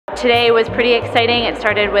Today was pretty exciting. It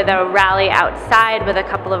started with a rally outside with a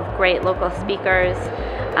couple of great local speakers,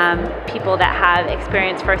 people that have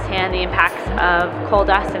experienced firsthand the impacts of coal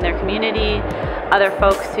dust in their community, other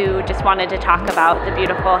folks who just wanted to talk about the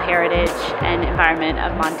beautiful heritage and environment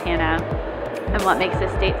of Montana and what makes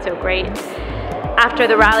this state so great. After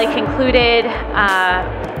the rally concluded,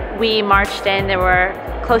 we marched in. There were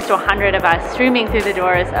close to 100 of us streaming through the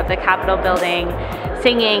doors of the Capitol building,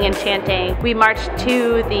 singing and chanting. We marched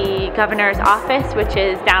to the governor's office, which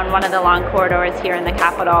is down one of the long corridors here in the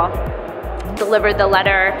Capitol, delivered the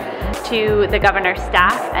letter to the governor's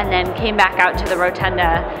staff, and then came back out to the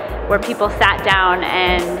Rotunda, where people sat down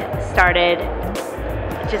and started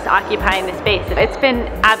just occupying the space. It's been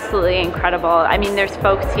absolutely incredible. I mean, there's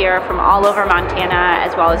folks here from all over Montana,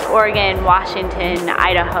 as well as Oregon, Washington,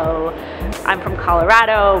 Idaho. I'm from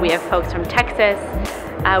Colorado. We have folks from Texas.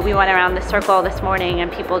 We went around the circle this morning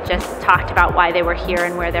and people just talked about why they were here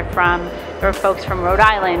and where they're from. There were folks from Rhode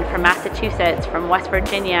Island, from Massachusetts, from West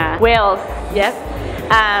Virginia, Wales, yep,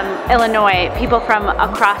 Illinois, people from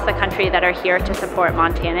across the country that are here to support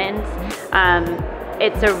Montanans.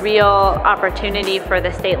 It's a real opportunity for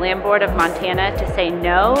the State Land Board of Montana to say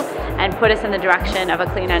no and put us in the direction of a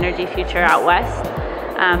clean energy future out west.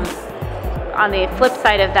 On the flip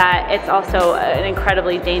side of that, it's also an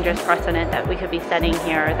incredibly dangerous precedent that we could be setting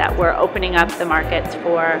here, that we're opening up the markets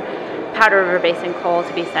for Powder River Basin coal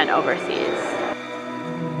to be sent overseas.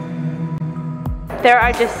 There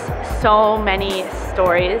are just so many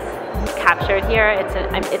stories captured here.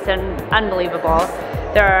 It's unbelievable.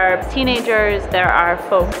 There are teenagers, there are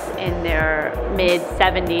folks in their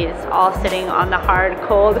mid-70s all sitting on the hard,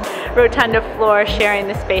 cold Rotunda floor sharing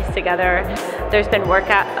the space together. There's been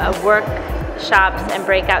workshops and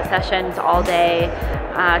breakout sessions all day,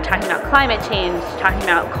 talking about climate change, talking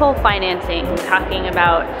about coal financing, talking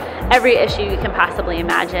about every issue you can possibly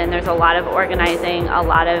imagine. There's a lot of organizing, a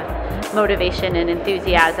lot of motivation and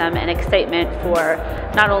enthusiasm and excitement for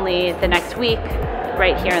not only the next week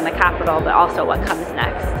right here in the Capitol, but also what comes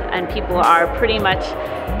next. And people are pretty much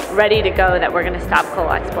ready to go that we're going to stop coal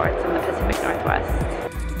exports in the Pacific Northwest.